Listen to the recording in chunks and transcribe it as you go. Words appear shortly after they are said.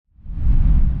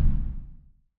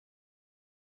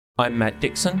I'm Matt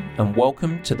Dixon, and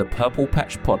welcome to the Purple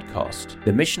Patch Podcast.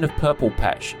 The mission of Purple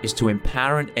Patch is to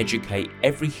empower and educate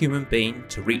every human being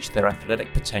to reach their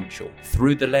athletic potential.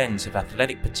 Through the lens of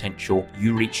athletic potential,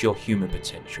 you reach your human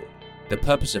potential. The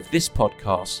purpose of this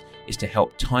podcast is to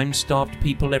help time-starved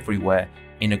people everywhere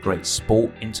integrate sport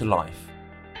into life.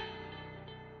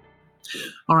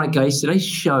 All right, guys, today's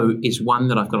show is one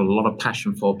that I've got a lot of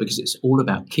passion for because it's all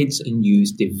about kids and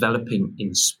youth developing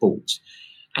in sport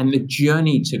and the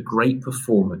journey to great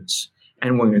performance.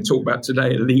 And we're going to talk about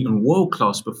today elite and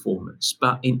world-class performance.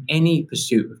 But in any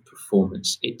pursuit of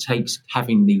performance, it takes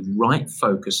having the right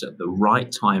focus at the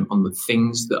right time on the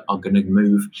things that are going to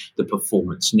move the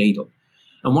performance needle.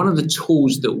 And one of the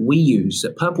tools that we use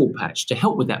at Purple Patch to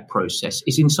help with that process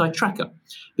is Inside Tracker,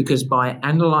 because by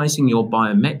analyzing your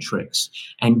biometrics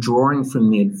and drawing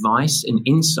from the advice and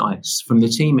insights from the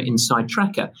team at Inside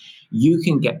Tracker, you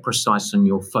can get precise on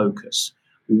your focus.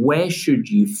 Where should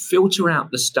you filter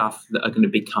out the stuff that are going to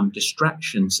become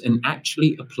distractions and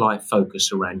actually apply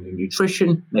focus around your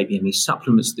nutrition, maybe any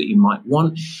supplements that you might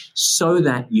want, so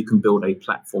that you can build a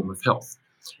platform of health?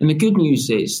 And the good news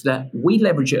is that we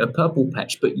leverage it at Purple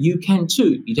Patch, but you can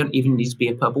too. You don't even need to be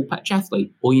a Purple Patch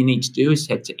athlete. All you need to do is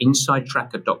head to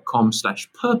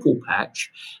insidetracker.com/purplepatch.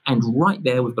 And right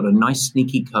there, we've got a nice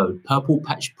sneaky code, Purple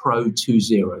Patch Pro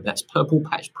 20. That's Purple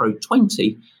Patch Pro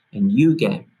 20, and you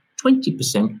get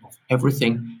 20% off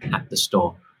everything at the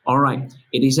store. All right,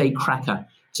 it is a cracker.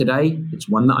 Today, it's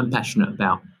one that I'm passionate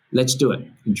about. Let's do it.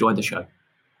 Enjoy the show.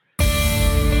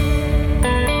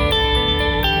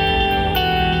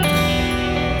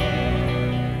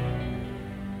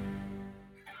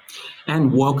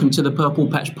 And welcome to the Purple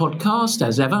Patch Podcast.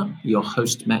 As ever, your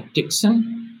host, Matt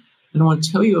Dixon. And I want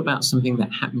to tell you about something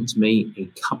that happened to me a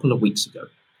couple of weeks ago.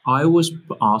 I was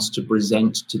asked to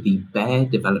present to the Bear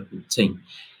Development Team.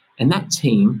 And that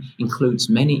team includes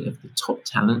many of the top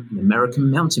talent in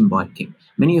American mountain biking,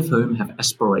 many of whom have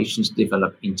aspirations to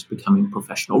develop into becoming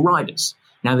professional riders.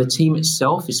 Now, the team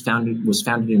itself was founded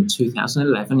in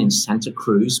 2011 in Santa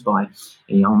Cruz by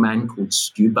a young man called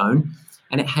Stu Bone,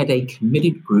 and it had a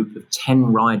committed group of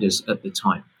 10 riders at the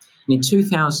time. And in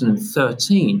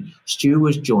 2013, Stu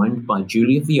was joined by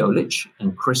Julia Violich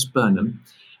and Chris Burnham,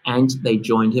 and they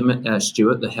joined him at Stu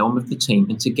at the helm of the team,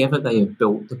 and together they have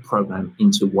built the program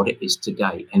into what it is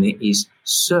today, and it is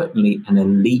certainly an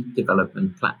elite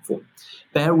development platform.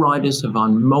 Bear riders have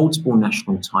won multiple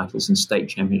national titles and state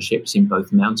championships in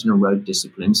both mountain and road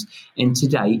disciplines, and to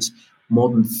date,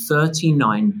 more than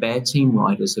 39 Bear team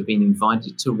riders have been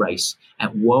invited to race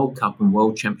at World Cup and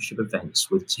World Championship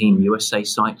events with Team USA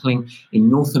Cycling in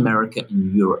North America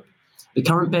and Europe. The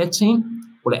current Bear team,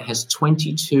 well, it has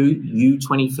 22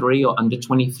 U23 or under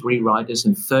 23 riders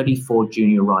and 34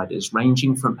 junior riders,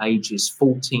 ranging from ages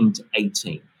 14 to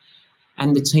 18.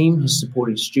 And the team has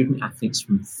supported student athletes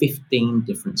from 15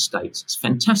 different states. It's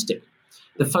fantastic.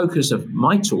 The focus of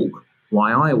my talk,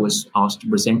 why I was asked to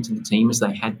present to the team as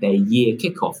they had their year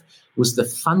kickoff, was the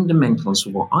fundamentals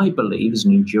of what I believe as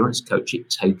an endurance coach it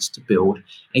takes to build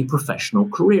a professional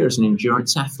career as an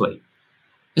endurance athlete.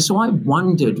 And so I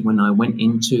wondered when I went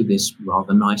into this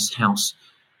rather nice house,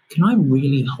 can I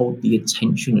really hold the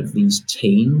attention of these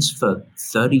teens for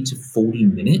 30 to 40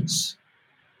 minutes?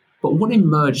 But what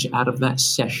emerged out of that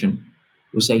session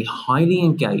was a highly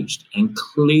engaged and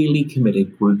clearly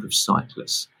committed group of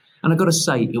cyclists. And I've got to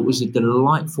say, it was a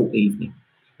delightful evening.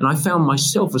 And I found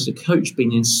myself as a coach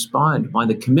being inspired by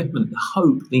the commitment, the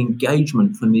hope, the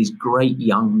engagement from these great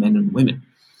young men and women.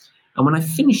 And when I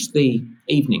finished the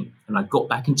evening and I got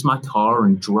back into my car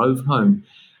and drove home,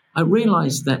 I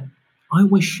realized that I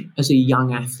wish as a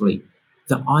young athlete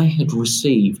that I had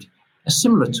received a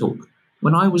similar talk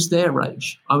when I was their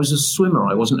age. I was a swimmer.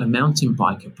 I wasn't a mountain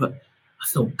biker, but I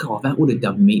thought, God, that would have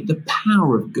done me the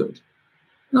power of good.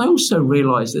 And I also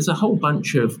realized there's a whole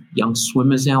bunch of young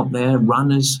swimmers out there,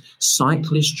 runners,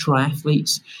 cyclists,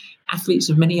 triathletes, athletes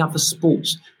of many other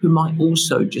sports who might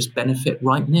also just benefit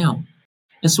right now.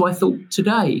 And so I thought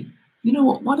today, you know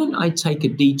what, why don't I take a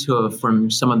detour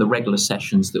from some of the regular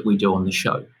sessions that we do on the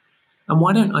show? And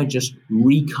why don't I just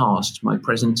recast my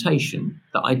presentation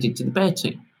that I did to the Bear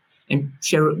team and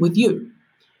share it with you?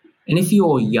 And if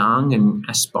you're young and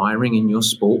aspiring in your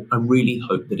sport, I really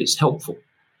hope that it's helpful.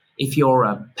 If you're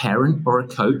a parent or a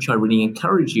coach, I really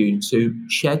encourage you to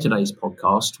share today's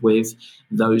podcast with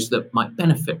those that might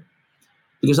benefit.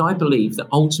 Because I believe that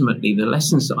ultimately the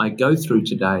lessons that I go through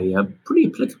today are pretty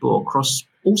applicable across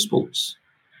all sports.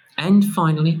 And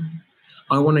finally,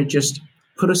 I want to just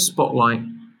put a spotlight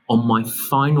on my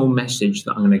final message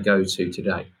that I'm going to go to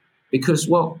today. Because,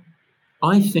 well,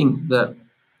 I think that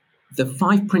the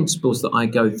 5 principles that I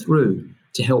go through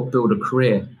to help build a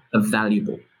career are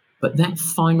valuable. But that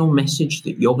final message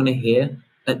that you're going to hear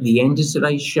at the end of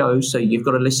today's show, so you've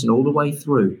got to listen all the way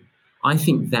through, I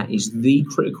think that is the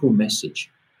critical message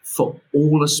for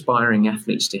all aspiring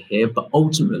athletes to hear, but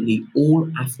ultimately all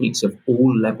athletes of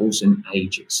all levels and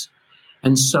ages.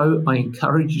 And so I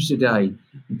encourage you today,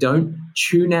 don't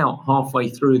tune out halfway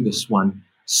through this one.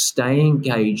 Stay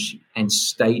engaged and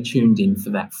stay tuned in for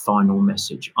that final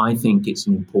message. I think it's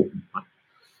an important one.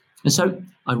 And so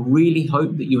I really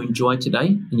hope that you enjoyed today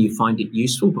and you find it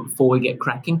useful. But before we get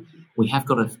cracking, we have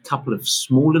got a couple of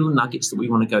small little nuggets that we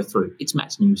want to go through. It's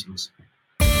Matt's Musings.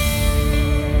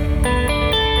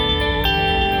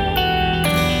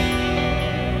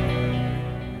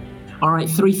 All right,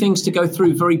 3 things to go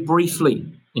through very briefly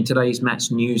in today's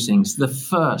Matt's Musings. The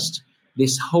first,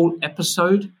 this whole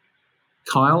episode,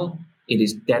 Kyle, it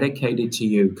is dedicated to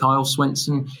you. Kyle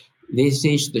Swenson, this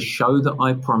is the show that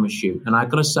I promise you. And I've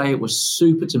got to say, it was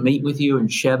super to meet with you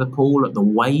and share the pool at the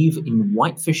Wave in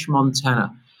Whitefish,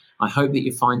 Montana. I hope that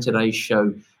you find today's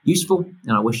show useful,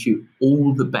 and I wish you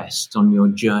all the best on your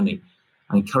journey.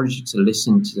 I encourage you to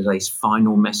listen to today's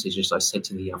final message, as I said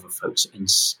to the other folks, and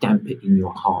stamp it in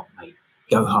your heart, mate.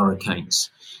 Go Hurricanes.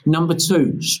 Number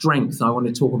 2, strength. I want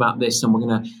to talk about this, and we're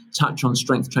going to touch on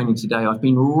strength training today. I've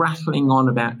been rattling on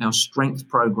about our strength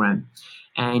program,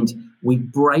 and we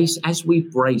brace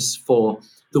for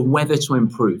the weather to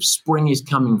improve. Spring is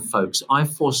coming, folks. I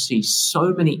foresee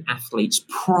so many athletes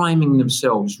priming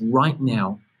themselves right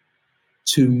now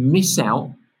to miss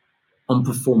out on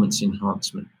performance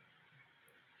enhancement.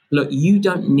 Look, you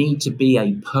don't need to be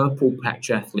a purple patch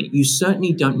athlete. You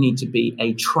certainly don't need to be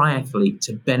a triathlete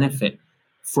to benefit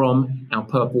from our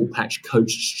purple patch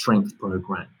coached strength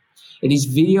program. It is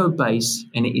video-based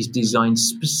and it is designed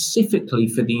specifically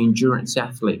for the endurance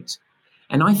athlete.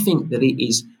 And I think that it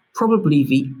is probably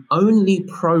the only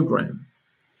program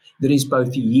that is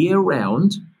both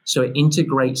year-round, so it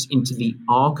integrates into the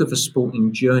arc of a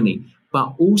sporting journey,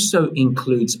 but also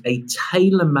includes a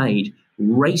tailor-made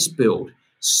race build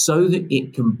so that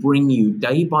it can bring you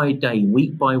day by day,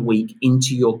 week by week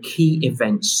into your key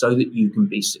events so that you can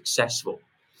be successful.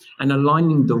 And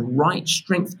aligning the right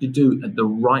strength to do at the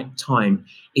right time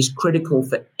is critical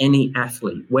for any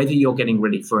athlete. Whether you're getting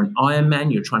ready for an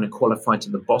Ironman, you're trying to qualify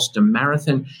to the Boston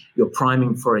Marathon, you're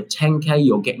priming for a 10K,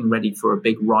 you're getting ready for a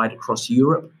big ride across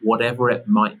Europe, whatever it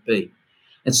might be.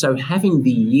 And so having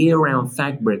the year-round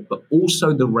fabric, but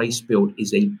also the race build,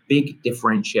 is a big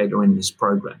differentiator in this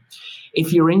program.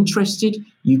 If you're interested,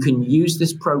 you can use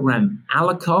this program a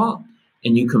la carte,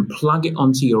 and you can plug it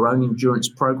onto your own endurance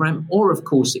program, or of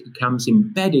course it comes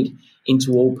embedded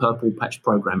into all Purple Patch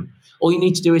program. All you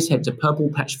need to do is head to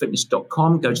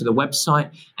purplepatchfitness.com, go to the website,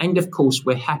 and of course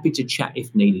we're happy to chat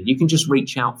if needed. You can just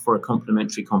reach out for a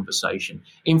complimentary conversation.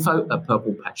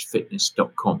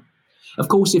 info@purplepatchfitness.com. Of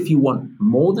course, if you want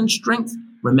more than strength,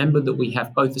 remember that we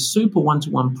have both a super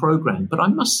one-to-one program, but I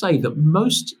must say that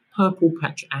most Purple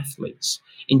Patch athletes,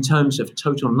 in terms of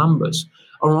total numbers,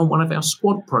 are on one of our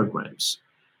squad programs.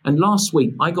 And last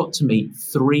week, I got to meet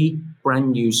 3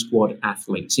 brand new squad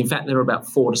athletes. In fact, they're about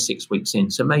 4 to 6 weeks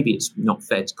in, so maybe it's not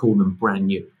fair to call them brand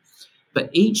new. But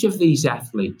each of these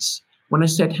athletes, when I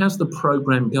said, how's the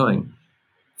program going?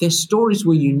 Their stories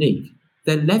were unique.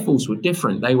 Their levels were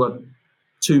different. They were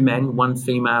 2 men, 1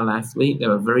 female athlete. They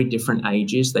were very different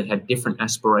ages. They had different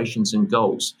aspirations and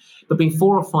goals. But being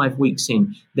 4 or 5 weeks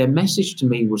in, their message to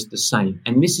me was the same.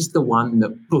 And this is the one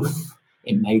that, poof,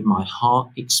 it made my heart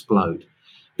explode.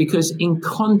 Because in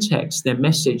context, their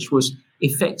message was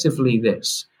effectively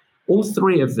this. All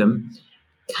 3 of them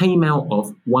came out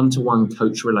of one-to-one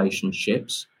coach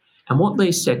relationships. And what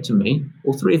they said to me,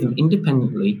 all 3 of them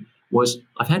independently, was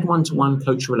I've had one-to-one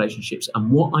coach relationships,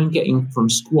 and what I'm getting from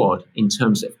squad in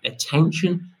terms of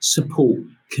attention, support,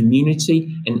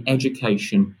 community, and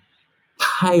education,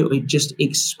 it just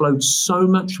explodes so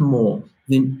much more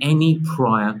than any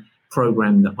prior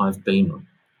program that I've been on.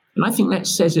 And I think that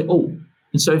says it all.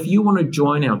 And so if you want to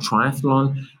join our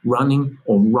triathlon, running,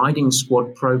 or riding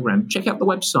squad program, check out the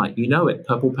website. You know it,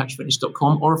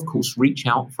 purplepatchfitness.com, or of course, reach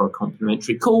out for a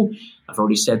complimentary call. I've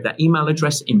already said that email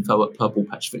address,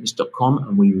 info@purplepatchfitness.com,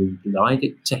 and we will be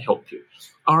delighted to help you.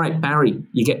 All right, Barry,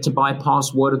 you get to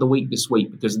bypass word of the week this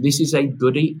week because this is a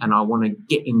goodie and I want to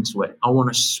get into it. I want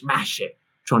to smash it,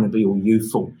 trying to be all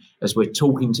youthful as we're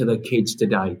talking to the kids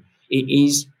today. It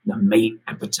is the meat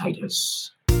and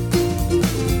potatoes.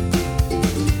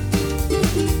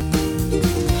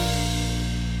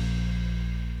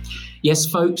 Yes,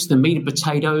 folks, the meat and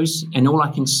potatoes, and all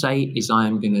I can say is I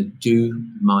am going to do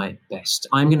my best.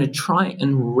 I'm going to try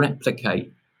and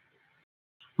replicate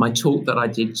my talk that I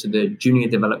did to the junior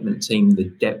development team, the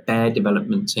Bear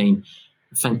development team,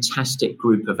 a fantastic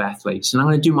group of athletes. And I'm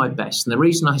going to do my best. And the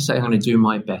reason I say I'm going to do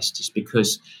my best is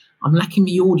because I'm lacking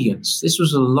the audience. This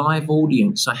was a live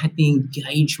audience. I had the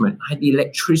engagement. I had the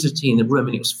electricity in the room,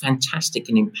 and it was fantastic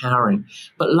and empowering.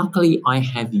 But luckily, I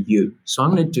have you. So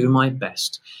I'm going to do my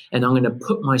best, and I'm going to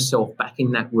put myself back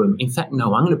in that room. In fact,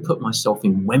 no, I'm going to put myself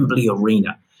in Wembley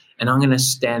Arena, and I'm going to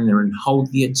stand there and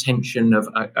hold the attention of,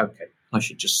 okay, I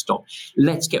should just stop.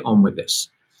 Let's get on with this.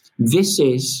 This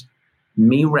is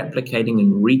me replicating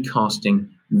and recasting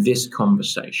this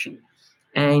conversation.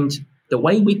 And the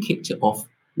way we kicked it off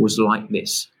was like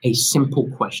this, a simple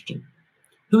question.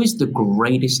 Who is the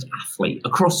greatest athlete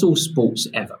across all sports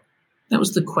ever? That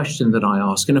was the question that I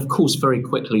asked. And of course, very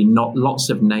quickly, lots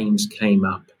of names came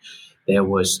up. There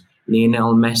was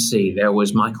Lionel Messi, there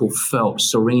was Michael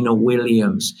Phelps, Serena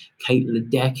Williams, Kate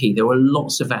Ledecky. There were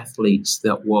lots of athletes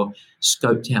that were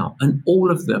scoped out, and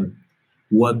all of them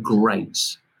were great.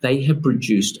 They had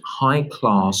produced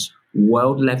high-class,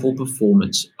 world-level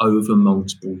performance over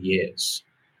multiple years.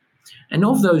 And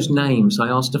of those names, I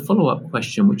asked a follow-up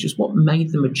question, which is what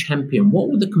made them a champion? What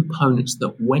were the components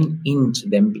that went into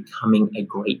them becoming a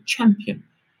great champion?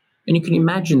 And you can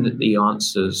imagine that the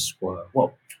answers were,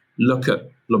 well, look at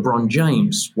LeBron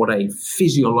James, what a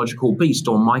physiological beast,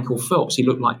 or Michael Phelps. He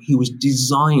looked like he was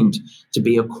designed to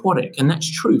be aquatic. And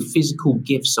that's true. Physical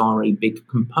gifts are a big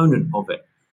component of it.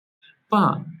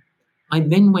 But I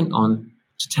then went on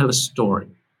to tell a story.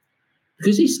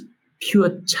 Because it's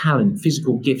pure talent,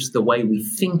 physical gifts, the way we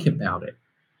think about it,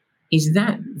 is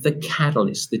that the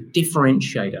catalyst, the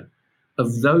differentiator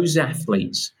of those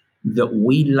athletes that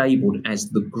we labeled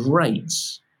as the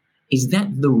greats? Is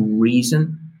that the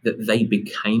reason that they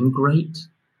became great?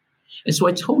 And so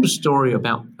I told a story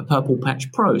about a Purple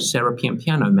Patch Pro, Sarah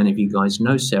Piampiano. Many of you guys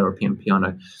know Sarah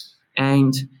Piampiano.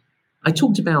 And I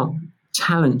talked about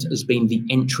talent as being the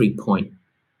entry point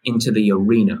into the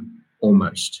arena,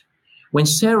 almost. When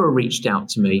Sarah reached out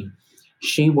to me,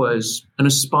 she was an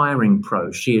aspiring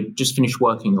pro. She had just finished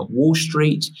working at Wall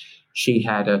Street. She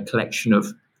had a collection of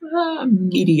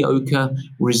mediocre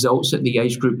results at the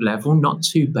age group level, not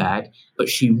too bad, but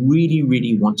she really,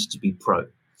 really wanted to be pro.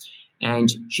 And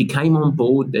she came on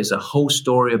board. There's a whole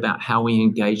story about how we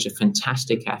engaged a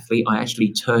fantastic athlete. I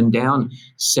actually turned down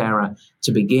Sarah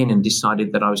to begin and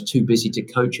decided that I was too busy to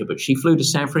coach her. But she flew to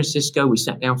San Francisco. We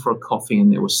sat down for a coffee,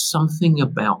 and there was something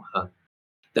about her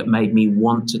that made me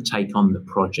want to take on the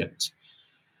project.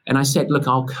 And I said, look,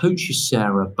 I'll coach you,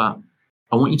 Sarah, but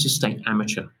I want you to stay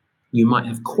amateur. You might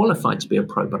have qualified to be a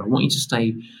pro, but I want you to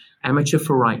stay amateur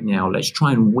for right now. Let's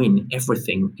try and win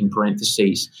everything, in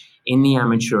parentheses, in the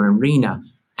amateur arena.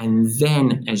 And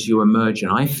then as you emerge,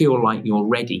 and I feel like you're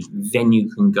ready, then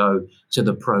you can go to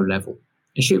the pro level.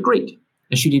 And she agreed.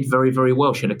 And she did very, very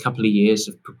well. She had a couple of years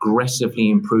of progressively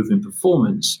improving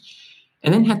performance,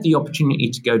 and then had the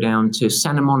opportunity to go down to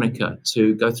Santa Monica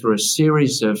to go through a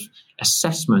series of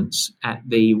assessments at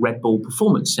the Red Bull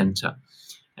Performance Center.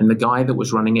 And the guy that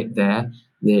was running it there,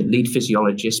 the lead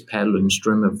physiologist, Per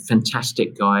Lundström, a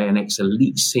fantastic guy, an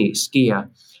ex-elite skier,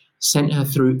 sent her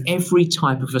through every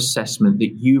type of assessment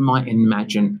that you might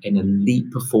imagine an elite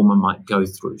performer might go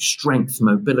through. Strength,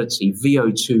 mobility,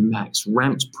 VO2 max,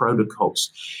 ramped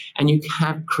protocols. And you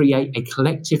can create a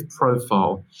collective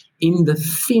profile in the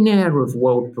thin air of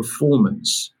world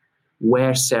performance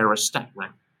where Sarah stat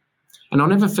ranked. And I'll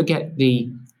never forget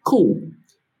the call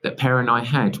that Per and I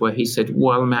had where he said,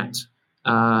 well, Matt,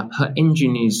 her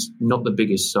engine is not the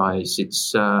biggest size.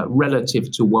 It's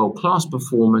relative to world-class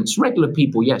performance. Regular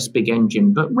people, yes, big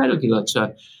engine, but regular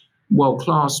to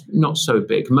world-class, not so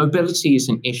big. Mobility is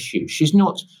an issue. She's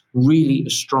not really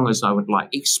as strong as I would like.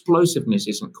 Explosiveness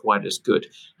isn't quite as good.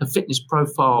 Her fitness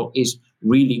profile is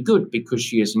really good because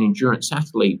she is an endurance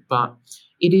athlete, but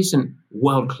it isn't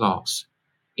world-class.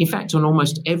 In fact, on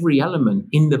almost every element,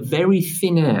 in the very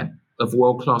thin air of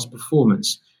world-class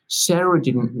performance, Sarah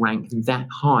didn't rank that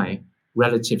high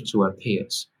relative to her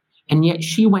peers. And yet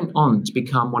she went on to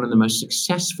become one of the most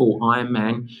successful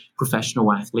Ironman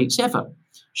professional athletes ever.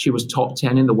 She was top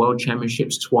 10 in the World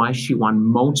Championships twice. She won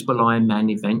multiple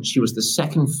Ironman events. She was the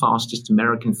second fastest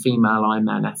American female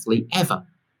Ironman athlete ever.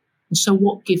 And so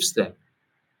what gives there?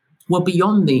 Well,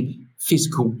 beyond the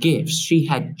physical gifts, she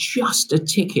had just a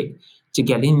ticket to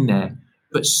get in there.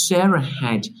 But Sarah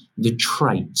had the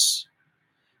traits,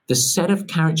 the set of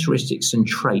characteristics and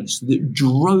traits that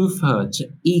drove her to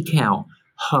eke out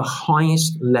her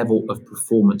highest level of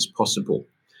performance possible.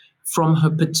 From her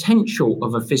potential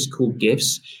of her physical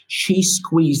gifts, she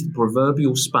squeezed the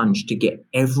proverbial sponge to get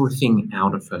everything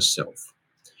out of herself.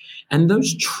 And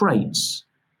those traits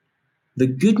The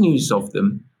good news of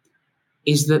them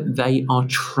is that they are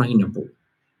trainable.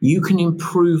 You can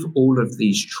improve all of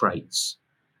these traits.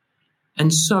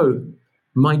 And so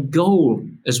my goal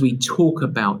as we talk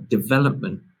about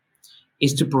development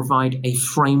is to provide a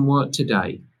framework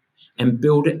today and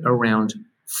build it around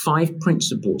 5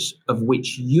 principles of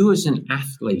which you as an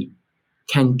athlete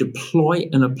can deploy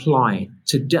and apply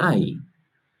today,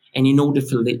 and in order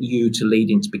for you to lead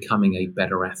into becoming a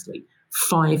better athlete.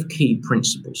 5 key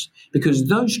principles, because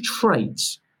those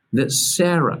traits that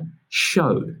Sarah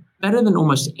showed, better than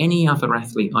almost any other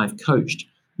athlete I've coached,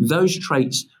 those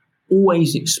traits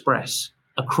always express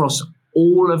across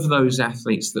all of those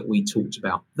athletes that we talked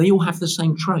about. They all have the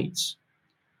same traits.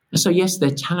 And so, yes,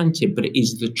 they're talented, but it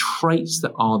is the traits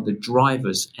that are the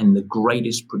drivers and the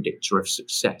greatest predictor of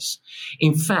success.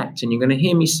 In fact, and you're going to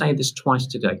hear me say this twice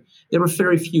today, there are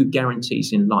very few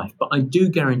guarantees in life, but I do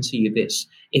guarantee you this.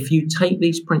 If you take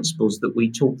these principles that we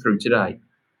talked through today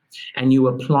and you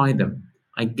apply them,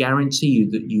 I guarantee you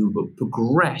that you will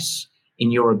progress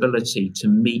in your ability to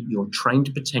meet your trained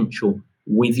potential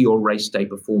with your race day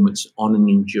performance on an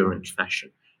endurance fashion.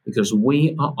 Because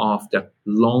we are after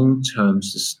long-term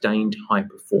sustained high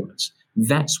performance.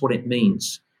 That's what it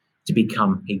means to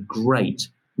become a great,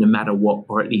 no matter what,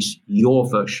 or at least your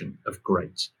version of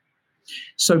great.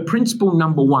 So principle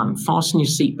number 1, fasten your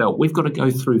seatbelt. We've got to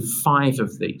go through 5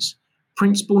 of these.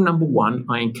 Principle number 1,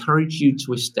 I encourage you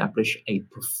to establish a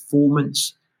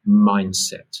performance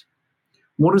mindset.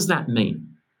 What does that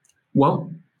mean?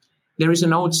 Well, there is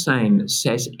an old saying that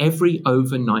says every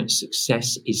overnight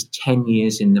success is 10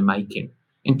 years in the making.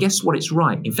 And guess what? It's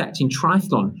right. In fact, in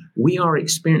triathlon, we are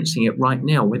experiencing it right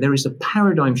now where there is a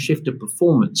paradigm shift of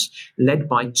performance led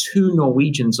by 2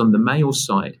 Norwegians on the male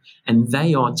side, and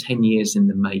they are 10 years in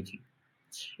the making.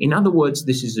 In other words,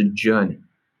 this is a journey,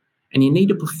 and you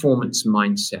need a performance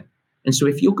mindset. And so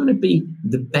if you're going to be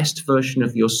the best version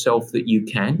of yourself that you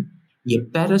can, you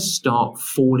better start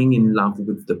falling in love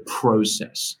with the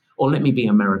process. Or let me be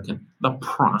American, the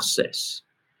process.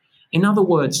 In other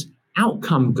words,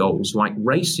 outcome goals like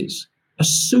races are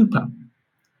super.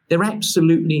 They're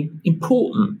absolutely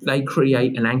important. They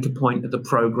create an anchor point of the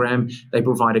program. They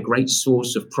provide a great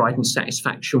source of pride and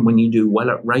satisfaction when you do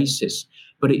well at races.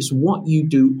 But it's what you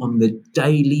do on the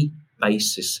daily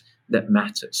basis that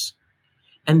matters.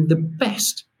 And the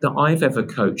best that I've ever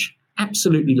coached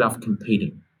absolutely love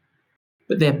competing.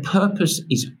 But their purpose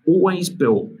is always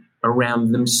built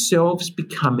around themselves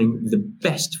becoming the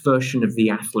best version of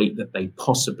the athlete that they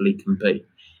possibly can be.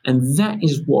 And that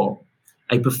is what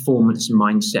a performance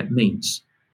mindset means.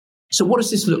 So what does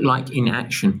this look like in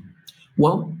action?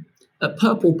 Well, at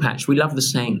Purple Patch, we love the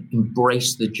saying,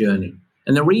 embrace the journey.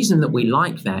 And the reason that we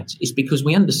like that is because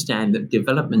we understand that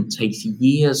development takes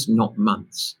years, not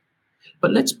months.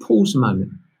 But let's pause a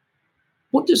moment.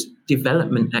 What does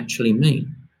development actually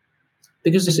mean?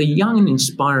 Because as a young and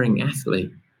inspiring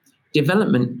athlete,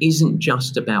 development isn't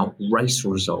just about race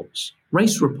results.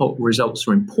 Race results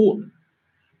are important,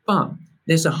 but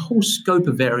there's a whole scope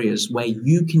of areas where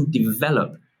you can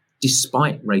develop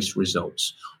despite race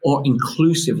results or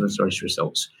inclusive of race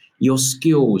results. Your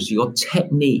skills, your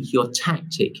technique, your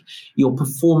tactic, your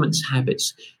performance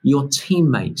habits, your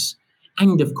teammates,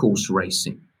 and of course,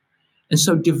 racing. And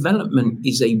so development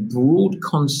is a broad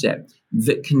concept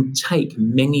that can take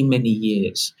many, many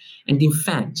years. And in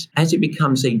fact, as it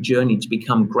becomes a journey to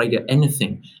become great at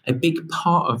anything, a big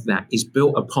part of that is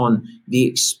built upon the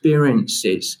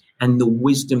experiences and the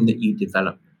wisdom that you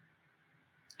develop.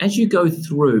 As you go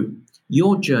through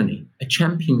your journey, a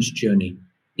champion's journey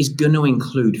is going to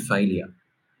include failure.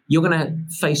 You're going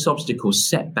to face obstacles,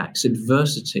 setbacks,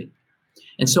 adversity.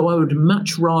 And so I would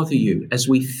much rather you, as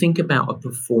we think about a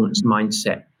performance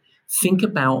mindset, think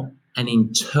about an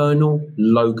internal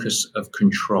locus of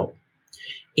control.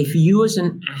 If you as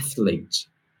an athlete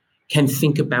can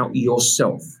think about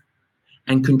yourself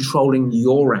and controlling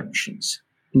your actions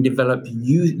and develop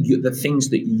the things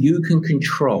that you can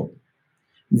control,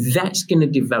 that's going to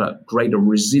develop greater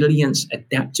resilience,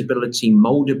 adaptability,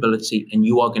 moldability, and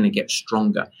you are going to get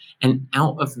stronger. And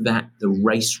out of that, the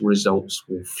race results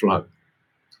will flow.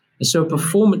 And so a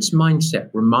performance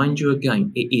mindset, remind you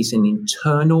again, it is an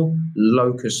internal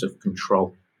locus of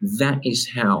control. That is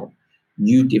how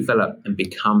you develop and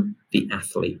become the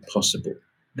athlete possible.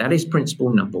 That is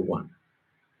principle number 1.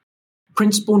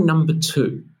 Principle number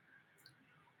 2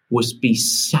 was be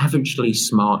savagely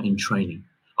smart in training.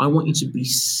 I want you to be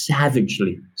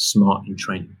savagely smart in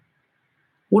training.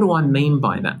 What do I mean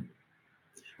by that?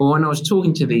 Well, when I was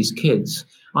talking to these kids,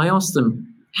 I asked them,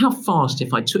 how fast,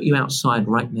 if I took you outside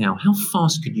right now, how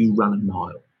fast could you run a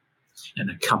mile? And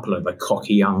a couple of the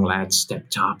cocky young lads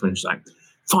stepped up and was like,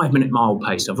 5-minute mile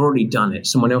pace. I've already done it.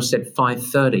 Someone else said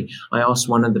 5:30. I asked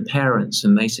one of the parents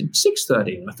and they said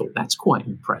 6:30. And I thought, that's quite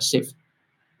impressive.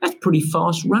 That's pretty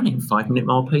fast running, 5-minute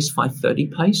mile pace,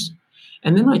 5:30 pace.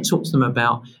 And then I talked to them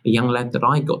about a young lad that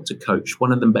I got to coach,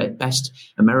 one of the best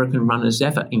American runners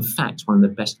ever. In fact, one of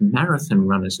the best marathon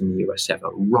runners in the US ever,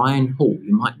 Ryan Hall.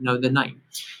 You might know the name.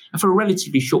 And for a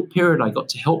relatively short period, I got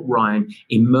to help Ryan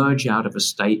emerge out of a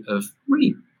state of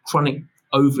really chronic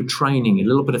overtraining, a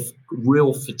little bit of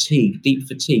real fatigue, deep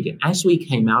fatigue. And as we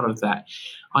came out of that,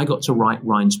 I got to write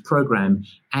Ryan's program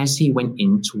as he went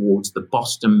in towards the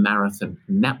Boston Marathon.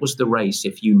 And that was the race,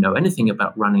 if you know anything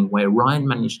about running, where Ryan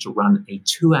managed to run a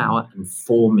 2-hour and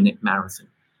 4-minute marathon.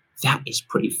 That is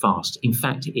pretty fast. In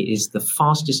fact, it is the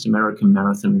fastest American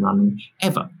marathon running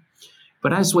ever.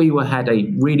 But as we had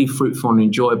a really fruitful and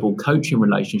enjoyable coaching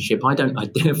relationship, I don't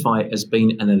identify it as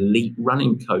being an elite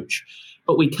running coach.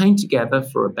 But we came together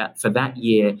for that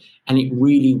year, and it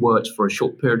really worked for a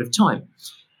short period of time.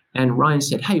 And Ryan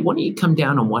said, hey, why don't you come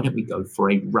down and why don't we go for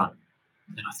a run?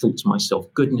 And I thought to myself,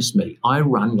 goodness me, I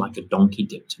run like a donkey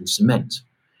dipped in cement.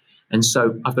 And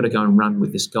so I've got to go and run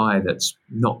with this guy that's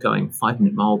not going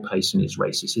 5-minute mile pace in his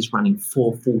races. He's running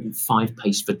 4:45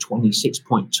 pace for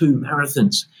 26.2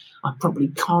 marathons. I probably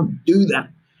can't do that.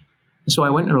 And so I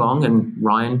went along and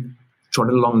Ryan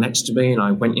trotted along next to me and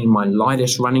I went in my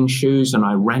lightest running shoes and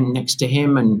I ran next to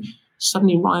him and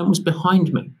suddenly Ryan was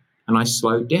behind me and I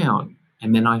slowed down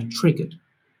and then I triggered.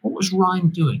 What was Ryan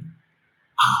doing?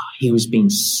 He was being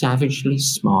savagely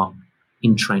smart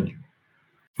in training.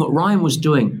 What Ryan was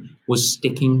doing was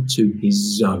sticking to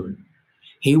his zone.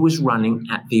 He was running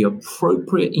at the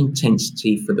appropriate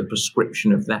intensity for the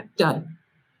prescription of that day.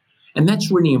 And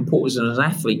that's really important as an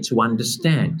athlete to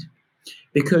understand.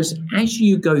 Because as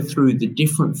you go through the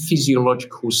different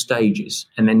physiological stages,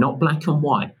 and they're not black and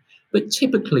white, but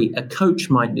typically a coach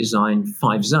might design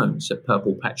 5 zones. At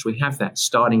Purple Patch, we have that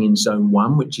starting in zone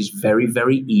 1, which is very,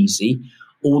 very easy,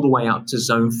 all the way up to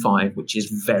zone 5, which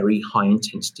is very high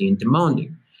intensity and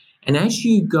demanding. And as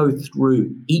you go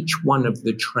through each one of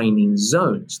the training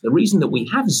zones, the reason that we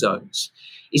have zones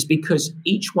is because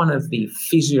each one of the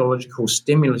physiological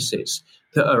stimuluses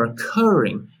that are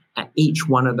occurring at each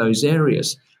one of those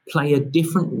areas play a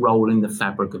different role in the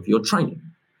fabric of your training.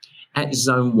 At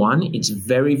zone 1, it's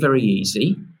very, very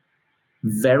easy,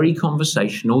 very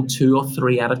conversational, 2 or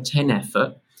 3 out of 10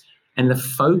 effort. And the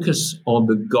focus on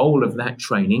the goal of that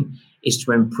training is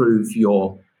to improve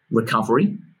your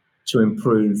recovery, to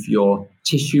improve your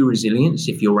tissue resilience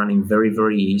if you're running very,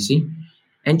 very easy,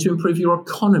 and to improve your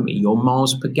economy, your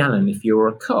miles per gallon if you're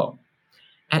a car.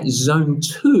 At zone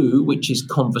 2, which is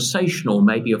conversational,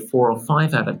 maybe a 4 or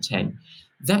 5 out of 10,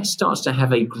 that starts to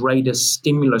have a greater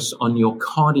stimulus on your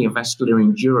cardiovascular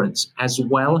endurance as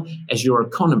well as your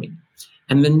economy.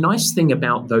 And the nice thing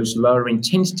about those lower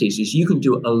intensities is you can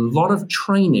do a lot of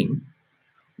training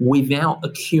without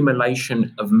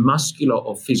accumulation of muscular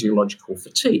or physiological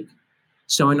fatigue.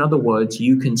 So in other words,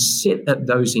 you can sit at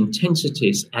those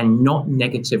intensities and not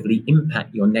negatively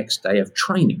impact your next day of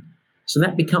training. So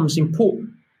that becomes important.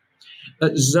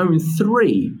 At zone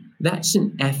 3, that's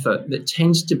an effort that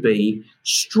tends to be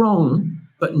strong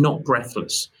but not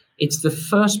breathless. It's the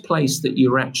first place that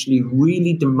you're actually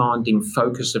really demanding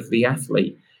focus of the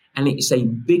athlete. And it's a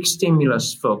big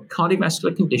stimulus for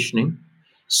cardiovascular conditioning.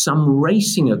 Some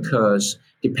racing occurs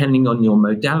depending on your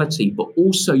modality, but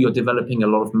also you're developing a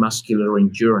lot of muscular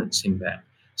endurance in there.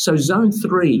 So zone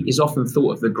 3 is often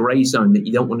thought of the gray zone that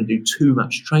you don't want to do too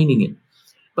much training in.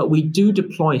 But we do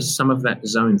deploy some of that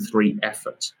zone 3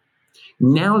 effort.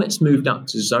 Now let's move up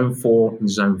to zone 4 and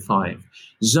zone 5.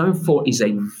 Zone 4 is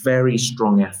a very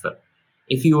strong effort.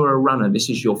 If you are a runner, this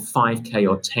is your 5K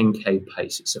or 10K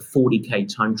pace. It's a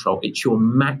 40K time trial. It's your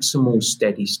maximal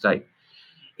steady state.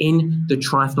 In the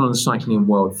triathlon and cycling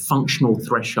world, functional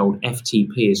threshold,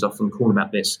 FTP, is often called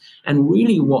about this. And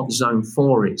really what zone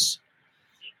 4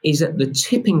 is at the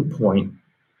tipping point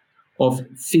of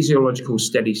physiological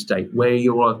steady state, where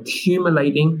you're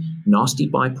accumulating nasty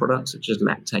byproducts such as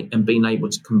lactate and being able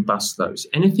to combust those.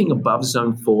 Anything above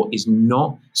zone 4 is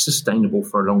not sustainable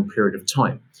for a long period of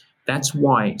time. That's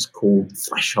why it's called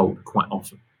threshold quite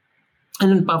often.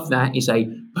 And above that is a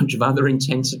bunch of other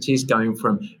intensities going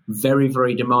from very,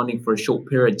 very demanding for a short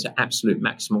period to absolute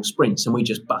maximal sprints. And we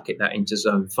just bucket that into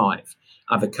zone 5.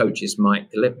 Other coaches might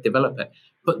develop it.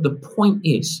 But the point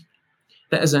is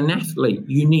that as an athlete,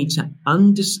 you need to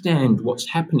understand what's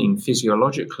happening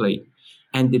physiologically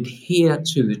and adhere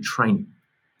to the training.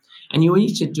 And you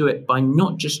need to do it by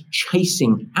not just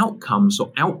chasing outcomes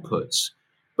or outputs,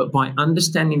 but by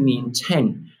understanding the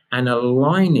intent and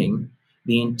aligning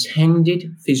the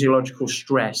intended physiological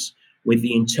stress with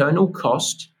the internal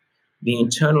cost, the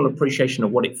internal appreciation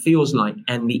of what it feels like,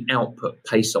 and the output,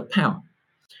 pace, or power.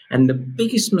 And the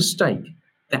biggest mistake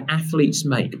that athletes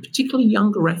make, particularly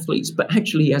younger athletes, but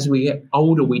actually as we get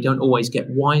older, we don't always get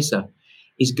wiser,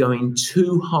 is going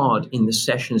too hard in the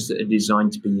sessions that are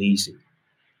designed to be easy.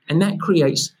 And that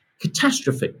creates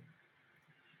catastrophe.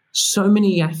 So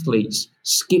many athletes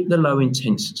skip the low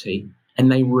intensity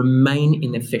and they remain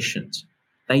inefficient.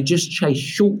 They just chase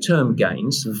short-term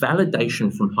gains,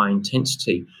 validation from high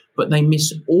intensity, but they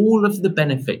miss all of the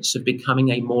benefits of becoming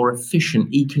a more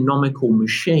efficient, economical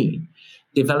machine,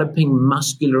 developing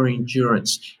muscular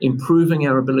endurance, improving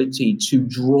our ability to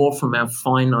draw from our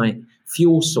finite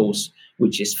fuel source,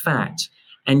 which is fat,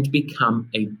 and become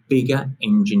a bigger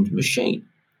engined machine.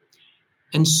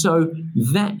 And so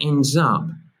that ends up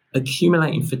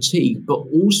accumulating fatigue, but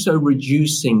also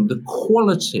reducing the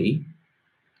quality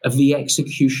of the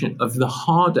execution of the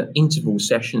harder interval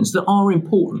sessions that are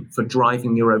important for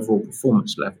driving your overall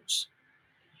performance levels.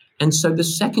 And so the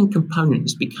second component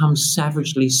is become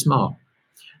savagely smart.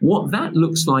 What that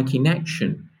looks like in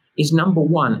action is, number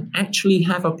one, actually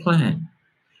have a plan.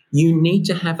 You need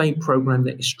to have a program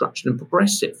that is structured and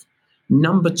progressive.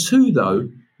 Number two, though,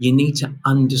 you need to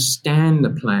understand the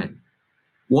plan.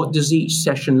 What does each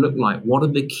session look like? What are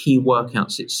the key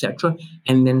workouts, etc.?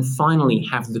 And then finally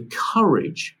have the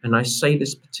courage, and I say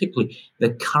this particularly,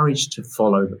 the courage to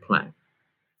follow the plan.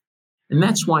 And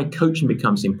that's why coaching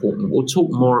becomes important. We'll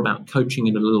talk more about coaching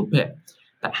in a little bit.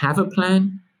 But have a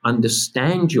plan,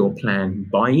 understand your plan,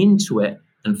 buy into it,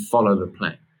 and follow the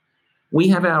plan. We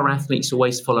have our athletes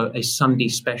always follow a Sunday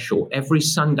special. Every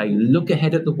Sunday, look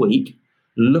ahead at the week,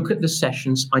 look at the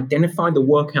sessions, identify the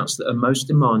workouts that are most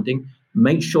demanding,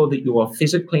 make sure that you are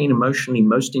physically and emotionally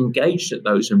most engaged at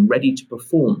those and ready to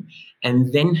perform,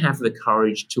 and then have the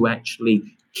courage to actually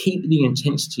keep the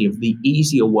intensity of the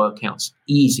easier workouts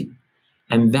easy.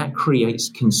 And that creates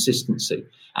consistency.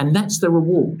 And that's the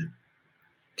reward.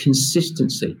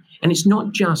 Consistency. And it's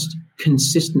not just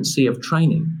consistency of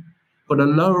training, but a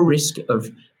lower risk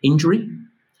of injury,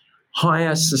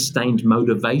 higher sustained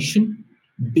motivation,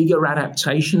 bigger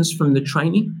adaptations from the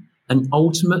training, and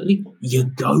ultimately, you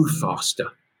go faster.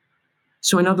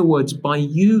 So in other words, by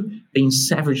you being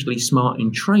savagely smart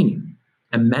in training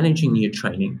and managing your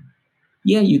training,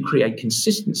 yeah, you create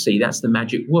consistency. That's the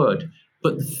magic word.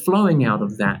 But the flowing out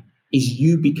of that is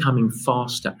you becoming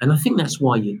faster. And I think that's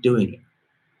why you're doing it.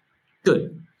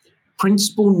 Good.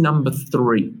 Principle number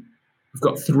 3. We've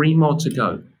got 3 more to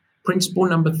go. Principle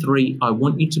number 3, I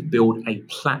want you to build a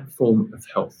platform of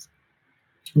health.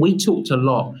 We talked a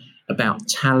lot about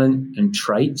talent and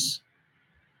traits.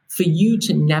 For you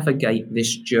to navigate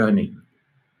this journey,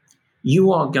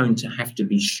 you are going to have to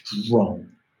be strong.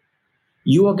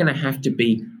 You are going to have to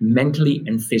be mentally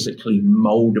and physically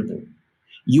moldable.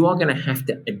 You are going to have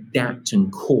to adapt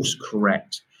and course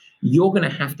correct. You're going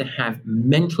to have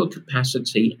mental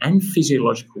capacity and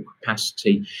physiological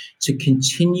capacity to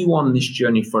continue on this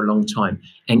journey for a long time.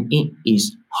 And it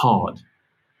is hard.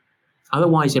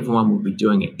 Otherwise, everyone would be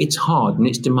doing it. It's hard and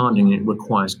it's demanding and it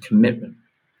requires commitment.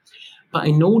 But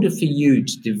in order for you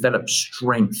to develop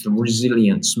strength,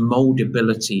 resilience,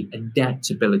 moldability,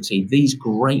 adaptability, these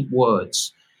great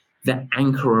words that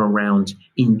anchor around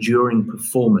enduring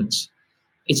performance,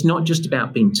 it's not just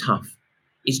about being tough.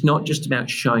 It's not just about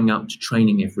showing up to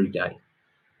training every day.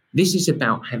 This is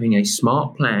about having a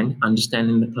smart plan,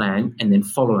 understanding the plan, and then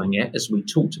following it, as we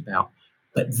talked about.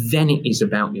 But then it is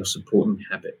about your supporting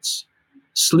habits.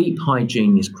 Sleep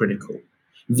hygiene is critical.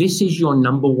 This is your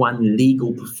number one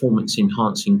legal performance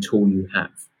enhancing tool you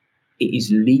have. It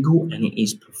is legal and it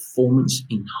is performance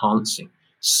enhancing.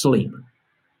 Sleep.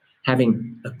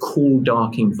 Having a cool,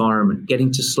 dark environment,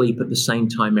 getting to sleep at the same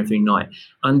time every night,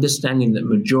 understanding that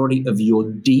majority of your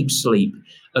deep sleep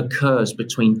occurs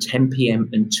between 10 p.m.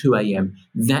 and 2 a.m.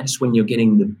 That's when you're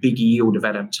getting the big yield of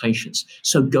adaptations.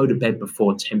 So go to bed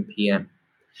before 10 p.m.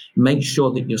 Make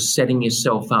sure that you're setting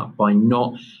yourself up by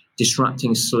not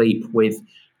disrupting sleep with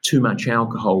too much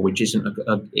alcohol, which isn't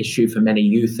an issue for many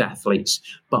youth athletes,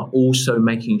 but also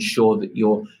making sure that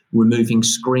you're removing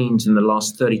screens in the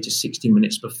last 30 to 60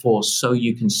 minutes before so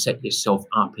you can set yourself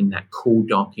up in that cool,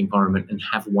 dark environment and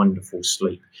have wonderful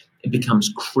sleep. It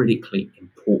becomes critically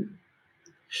important.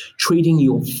 Treating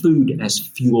your food as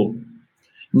fuel,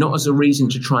 not as a reason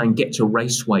to try and get to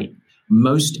race weight.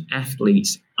 Most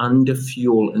athletes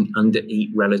underfuel and undereat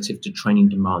relative to training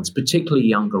demands, particularly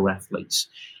younger athletes.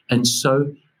 And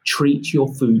so treat your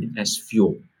food as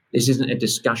fuel. This isn't a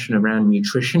discussion around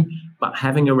nutrition, but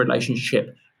having a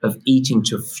relationship of eating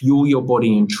to fuel your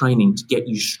body in training to get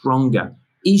you stronger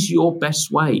is your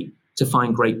best way to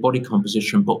find great body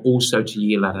composition, but also to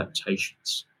yield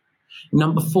adaptations.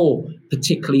 Number 4,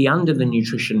 particularly under the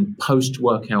nutrition,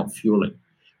 post-workout fueling.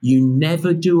 You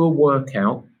never do a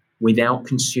workout without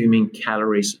consuming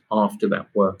calories after that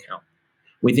workout.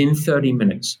 Within 30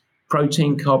 minutes,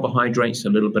 protein, carbohydrates, a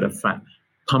little bit of fat,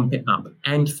 pump it up.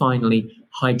 And finally,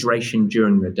 hydration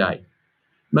during the day.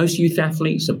 Most youth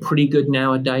athletes are pretty good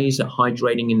nowadays at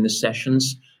hydrating in the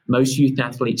sessions. Most youth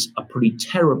athletes are pretty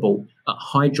terrible at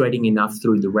hydrating enough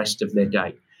through the rest of their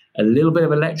day. A little bit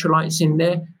of electrolytes in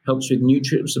there helps with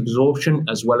nutrients absorption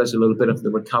as well as a little bit of the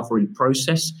recovery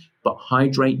process, but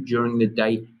hydrate during the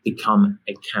day, become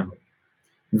a camel.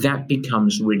 That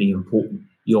becomes really important,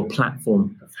 your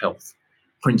platform of health.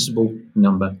 Principle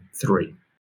number 3.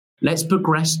 Let's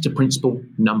progress to principle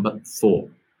number 4.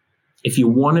 If you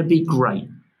want to be great,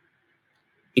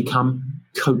 become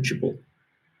coachable.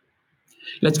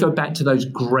 Let's go back to those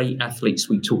great athletes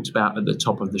we talked about at the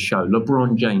top of the show.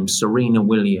 LeBron James, Serena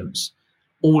Williams,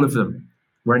 all of them,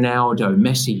 Ronaldo,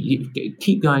 Messi,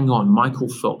 keep going on, Michael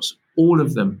Phelps, all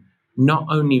of them not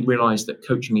only realize that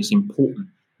coaching is important,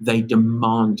 they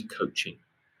demand coaching.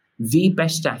 The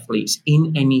best athletes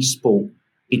in any sport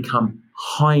become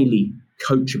highly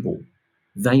coachable.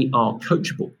 They are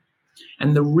coachable.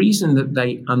 And the reason that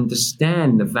they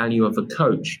understand the value of a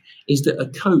coach is that a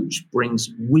coach brings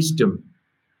wisdom,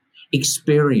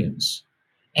 experience,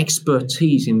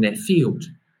 expertise in their field.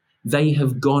 They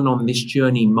have gone on this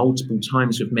journey multiple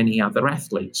times with many other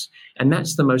athletes, and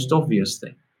that's the most obvious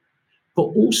thing. But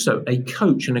also a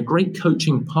coach and a great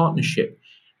coaching partnership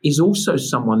is also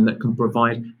someone that can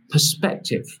provide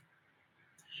perspective,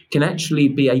 can actually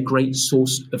be a great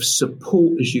source of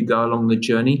support as you go along the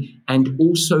journey and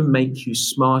also make you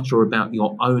smarter about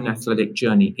your own athletic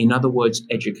journey. In other words,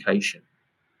 education.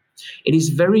 It is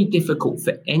very difficult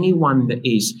for anyone that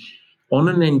is on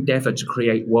an endeavor to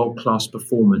create world-class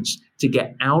performance to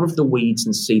get out of the weeds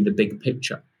and see the big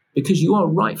picture, because you are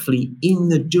rightfully in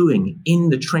the doing, in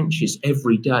the trenches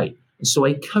every day. And so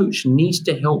a coach needs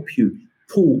to help you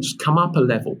pause, come up a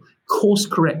level, course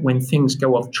correct when things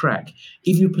go off track,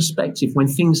 give you perspective when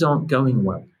things aren't going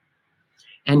well.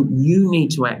 And you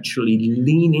need to actually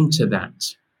lean into that.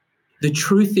 The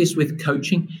truth is, with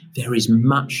coaching, there is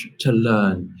much to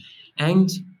learn. And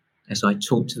as I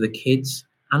talk to the kids,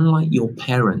 unlike your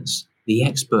parents, the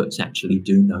experts actually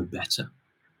do know better.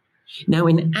 Now,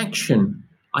 in action,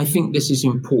 I think this is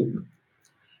important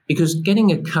because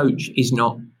getting a coach is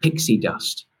not pixie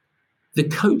dust. The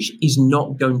coach is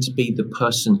not going to be the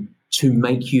person to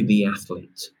make you the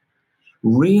athlete.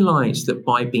 Realize that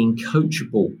by being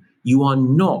coachable, you are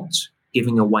not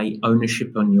giving away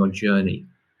ownership on your journey.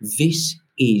 This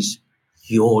is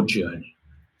your journey.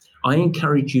 I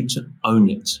encourage you to own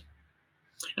it.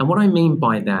 And what I mean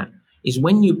by that is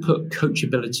when you put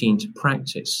coachability into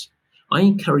practice, I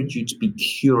encourage you to be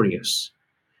curious,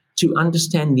 to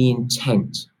understand the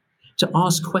intent, to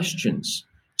ask questions,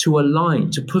 to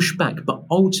align, to push back. But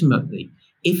ultimately,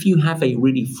 if you have a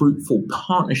really fruitful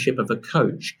partnership of a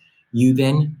coach, you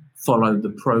then follow the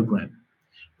program.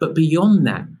 But beyond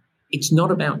that, it's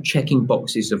not about checking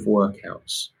boxes of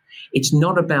workouts. It's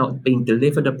not about being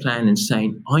delivered a plan and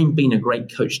saying, I'm being a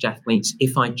great coach to athletes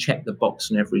if I check the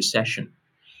box in every session.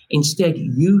 Instead,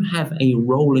 you have a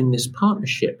role in this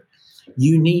partnership.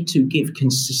 You need to give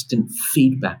consistent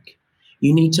feedback.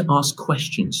 You need to ask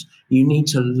questions. You need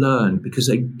to learn, because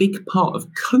a big part of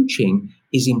coaching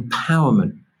is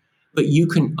empowerment. But you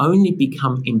can only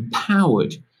become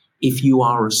empowered if you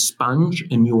are a sponge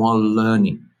and you are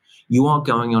learning. You are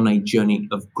going on a journey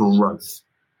of growth.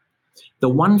 The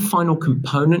one final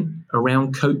component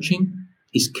around coaching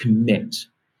is commit.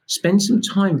 Spend some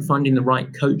time finding the right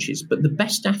coaches, but the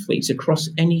best athletes across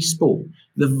any sport,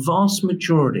 the vast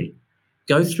majority,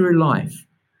 go through life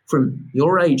from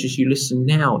your age as you listen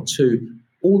now to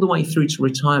all the way through to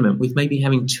retirement with maybe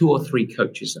having 2 or 3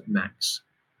 coaches at max.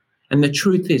 And the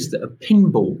truth is that a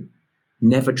pinball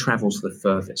never travels the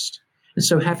furthest. And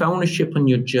so have ownership on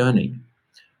your journey,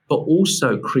 but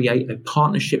also create a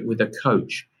partnership with a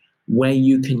coach where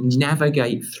you can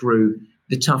navigate through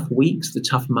the tough weeks, the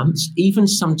tough months, even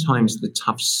sometimes the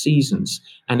tough seasons,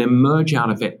 and emerge out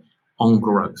of it on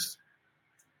growth.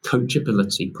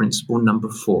 Coachability, principle number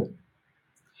 4.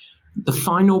 The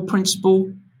final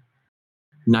principle,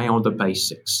 nail the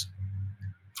basics.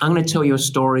 I'm going to tell you a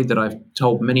story that I've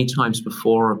told many times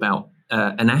before about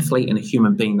an athlete and a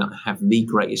human being that I have the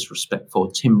greatest respect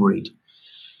for, Tim Reed.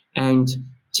 And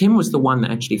Tim was the one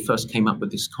that actually first came up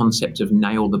with this concept of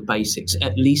nail the basics.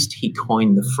 At least he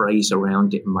coined the phrase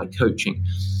around it in my coaching.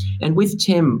 And with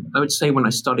Tim, I would say when I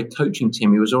started coaching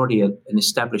Tim, he was already an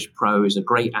established pro, he was a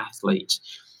great athlete.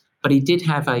 But he did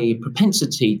have a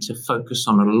propensity to focus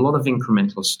on a lot of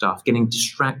incremental stuff, getting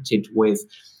distracted with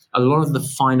a lot of the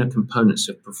finer components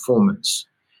of performance.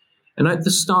 And at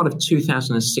the start of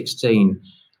 2016,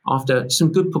 after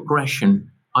some good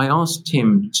progression, I asked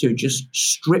Tim to just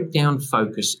strip down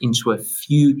focus into a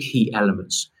few key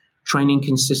elements. Training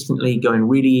consistently, going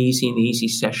really easy in the easy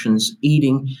sessions,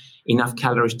 eating enough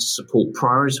calories to support,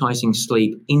 prioritizing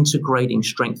sleep, integrating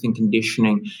strength and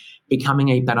conditioning, becoming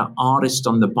a better artist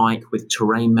on the bike with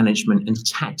terrain management, and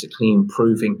tactically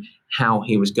improving how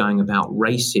he was going about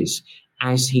races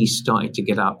as he started to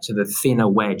get up to the thinner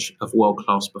wedge of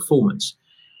world-class performance.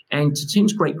 And to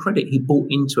Tim's great credit, he bought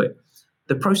into it.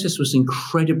 The process was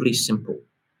incredibly simple.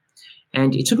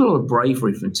 And it took a lot of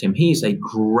bravery from Tim. He is a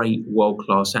great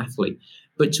world-class athlete.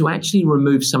 But to actually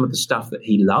remove some of the stuff that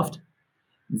he loved,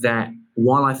 that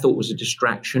while I thought was a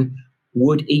distraction,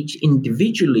 would each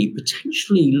individually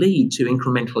potentially lead to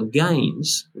incremental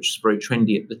gains, which is very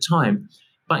trendy at the time,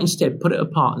 but instead put it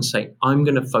apart and say, I'm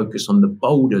going to focus on the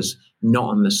boulders, not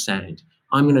on the sand.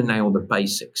 I'm going to nail the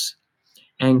basics.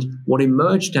 And what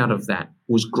emerged out of that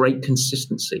was great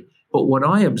consistency. But what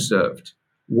I observed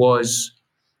was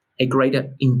a greater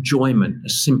enjoyment, a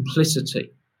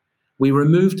simplicity. We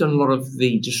removed a lot of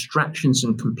the distractions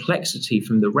and complexity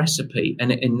from the recipe,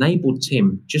 and it enabled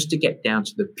Tim just to get down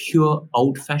to the pure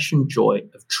old-fashioned joy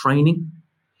of training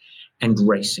and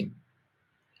racing.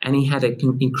 And he had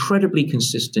an incredibly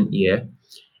consistent year.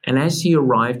 And as he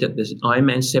arrived at the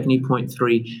Ironman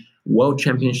 70.3 World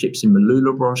Championships in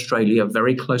Mooloolaba, Australia,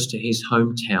 very close to his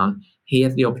hometown, he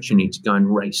had the opportunity to go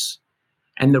and race.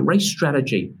 And the race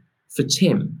strategy for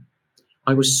Tim,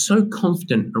 I was so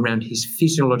confident around his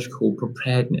physiological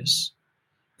preparedness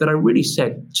that I really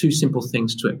said two simple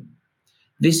things to him.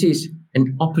 This is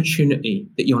an opportunity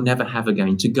that you'll never have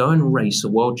again, to go and race the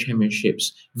World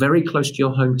Championships very close to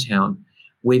your hometown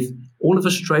with all of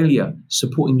Australia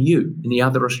supporting you and the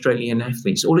other Australian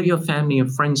athletes, all of your family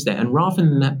and friends there. And rather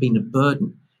than that being a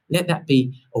burden, let that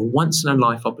be a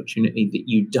once-in-a-life opportunity that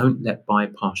you don't let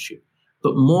bypass you.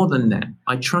 But more than that,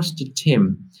 I trusted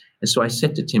Tim. And so I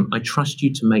said to Tim, I trust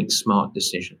you to make smart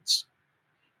decisions.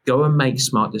 Go and make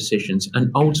smart decisions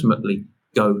and ultimately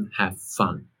go have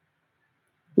fun.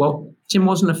 Well, Tim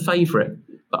wasn't a favorite,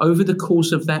 but over the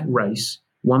course of that race,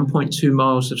 1.2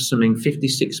 miles of swimming,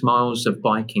 56 miles of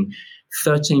biking,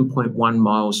 13.1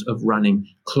 miles of running,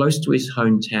 close to his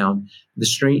hometown, the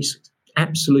streets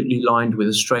absolutely lined with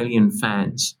Australian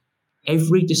fans.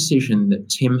 Every decision that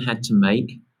Tim had to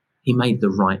make, he made the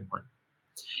right one.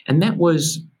 And that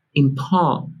was, in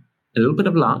part, a little bit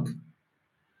of luck,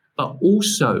 but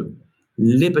also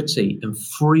liberty and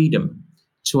freedom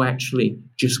to actually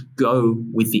just go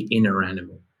with the inner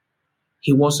animal.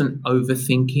 He wasn't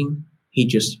overthinking. He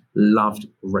just loved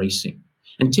racing.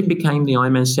 And Tim became the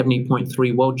Ironman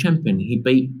 70.3 world champion. He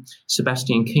beat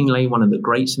Sebastian Kienle, one of the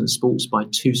greats in the sports, by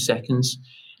 2 seconds,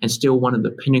 and still one of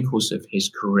the pinnacles of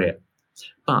his career.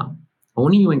 But I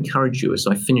want to encourage you as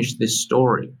I finish this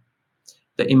story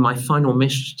that in my final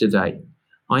message today,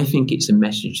 I think it's a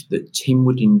message that Tim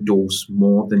would endorse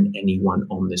more than anyone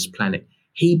on this planet.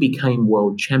 He became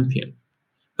world champion,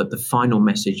 but the final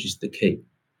message is the key.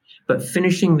 But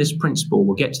finishing this principle,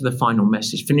 we'll get to the final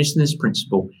message. Finishing this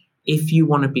principle, if you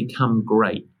want to become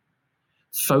great,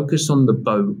 focus on the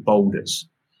boulders.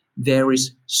 There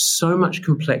is so much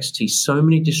complexity, so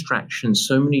many distractions,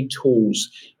 so many tools.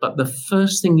 But the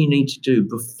first thing you need to do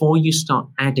before you start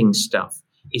adding stuff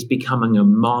is becoming a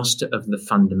master of the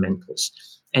fundamentals.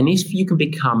 And if you can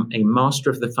become a master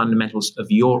of the fundamentals of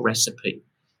your recipe,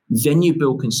 then you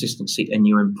build consistency and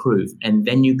you improve. And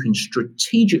then you can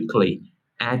strategically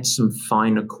add some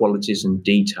finer qualities and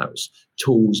details,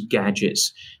 tools,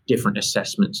 gadgets, different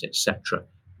assessments, etc.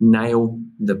 Nail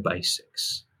the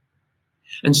basics.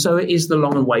 And so it is the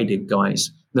long-awaited,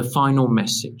 guys, the final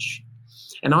message.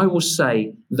 And I will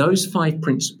say those 5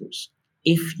 principles,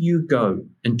 if you go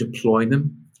and deploy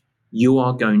them, you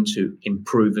are going to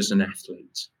improve as an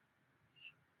athlete.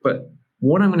 But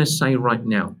what I'm going to say right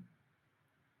now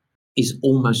is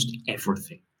almost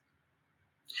everything.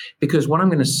 Because what I'm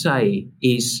going to say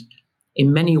is,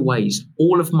 in many ways,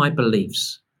 all of my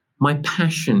beliefs, my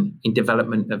passion in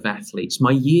development of athletes,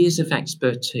 my years of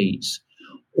expertise,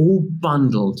 all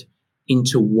bundled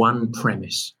into one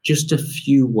premise, just a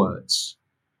few words.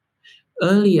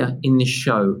 Earlier in this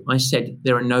show, I said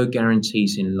there are no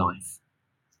guarantees in life.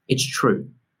 It's true.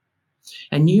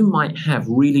 And you might have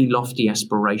really lofty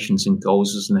aspirations and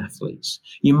goals as an athlete.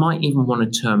 You might even want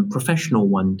to turn professional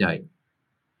one day.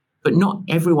 But not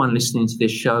everyone listening to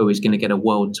this show is going to get a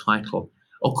world title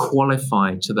or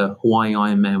qualify to the Hawaii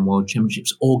Ironman World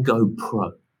Championships or go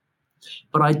pro.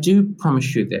 But I do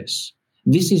promise you this.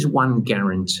 This is one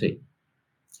guarantee,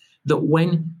 that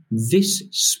when this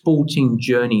sporting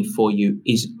journey for you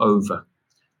is over,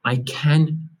 I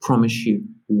can promise you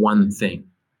one thing.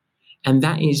 And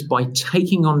that is, by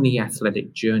taking on the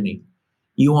athletic journey,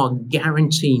 you are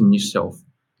guaranteeing yourself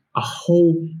a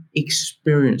whole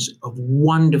experience of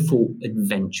wonderful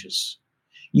adventures.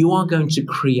 You are going to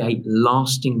create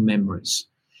lasting memories.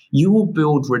 You will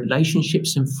build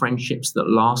relationships and friendships that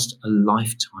last a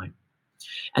lifetime.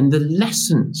 And the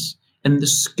lessons and the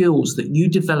skills that you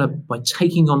develop by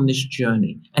taking on this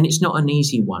journey, and it's not an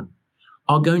easy one,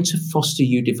 are going to foster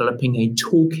you developing a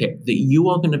toolkit that you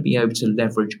are going to be able to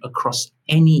leverage across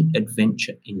any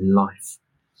adventure in life.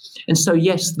 And so,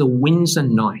 yes, the wins are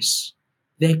nice.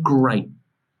 They're great.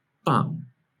 But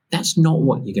that's not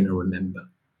what you're going to remember.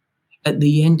 At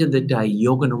the end of the day,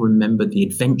 you're going to remember the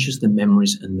adventures, the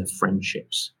memories, and the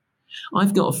friendships.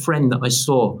 I've got a friend that I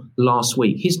saw last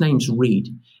week. His name's Reed,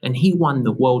 and he won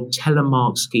the World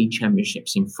Telemark Ski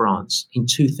Championships in France in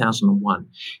 2001.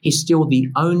 He's still the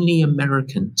only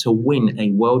American to win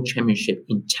a world championship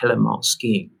in telemark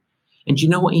skiing. And do you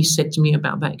know what he said to me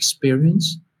about that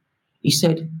experience? He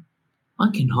said, I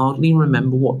can hardly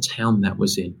remember what town that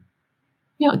was in.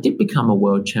 Yeah, I did become a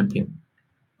world champion,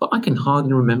 but I can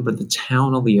hardly remember the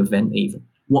town or the event even.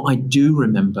 What I do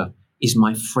remember is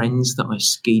my friends that I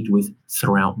skied with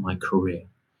throughout my career.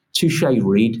 Touche,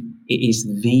 Reed, it is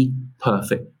the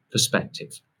perfect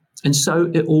perspective. And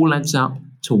so it all adds up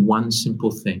to one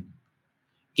simple thing.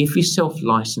 Give yourself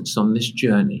license on this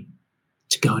journey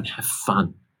to go and have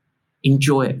fun.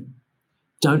 Enjoy it.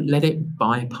 Don't let it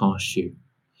bypass you.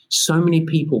 So many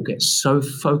people get so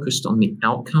focused on the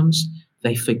outcomes,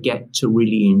 they forget to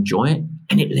really enjoy it,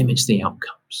 and it limits the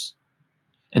outcomes.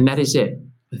 And that is it.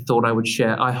 I thought I would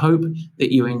share. I hope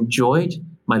that you enjoyed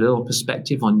my little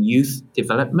perspective on youth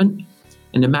development.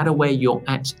 And no matter where you're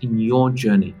at in your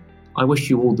journey, I wish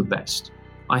you all the best.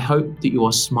 I hope that you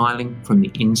are smiling from the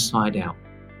inside out.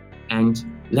 And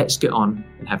let's get on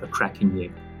and have a cracking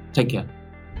year. Take care.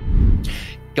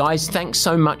 Guys, thanks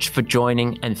so much for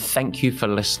joining, and thank you for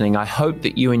listening. I hope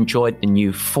that you enjoyed the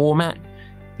new format.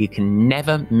 You can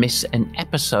never miss an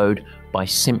episode by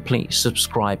simply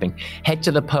subscribing. Head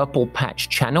to the Purple Patch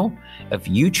channel of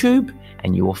YouTube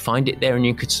and you will find it there and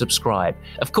you could subscribe.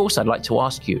 Of course, I'd like to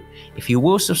ask you, if you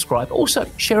will subscribe, also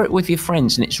share it with your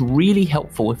friends, and it's really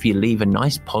helpful if you leave a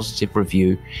nice positive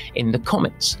review in the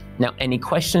comments. Now, any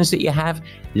questions that you have,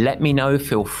 let me know.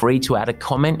 Feel free to add a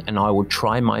comment and I will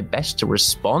try my best to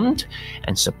respond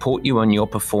and support you on your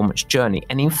performance journey.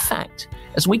 And in fact,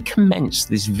 as we commence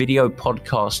this video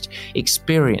podcast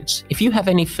experience, if you have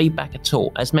any feedback at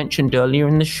all, as mentioned earlier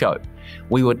in the show,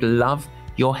 we would love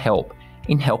your help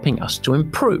in helping us to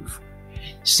improve.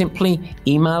 Simply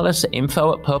email us at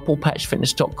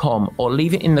info@purplepatchfitness.com or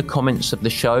leave it in the comments of the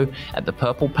show at the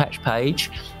Purple Patch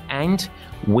page, and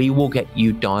we will get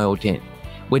you dialed in.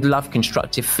 We'd love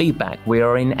constructive feedback. We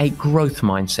are in a growth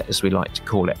mindset, as we like to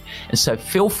call it. And so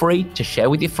feel free to share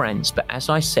with your friends. But as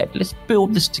I said, let's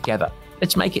build this together.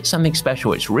 Let's make it something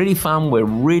special. It's really fun. We're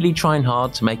really trying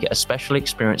hard to make it a special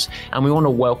experience, and we want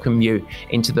to welcome you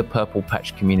into the Purple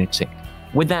Patch community.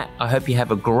 With that, I hope you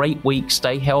have a great week.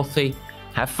 Stay healthy,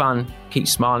 have fun, keep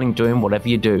smiling, doing whatever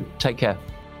you do. Take care.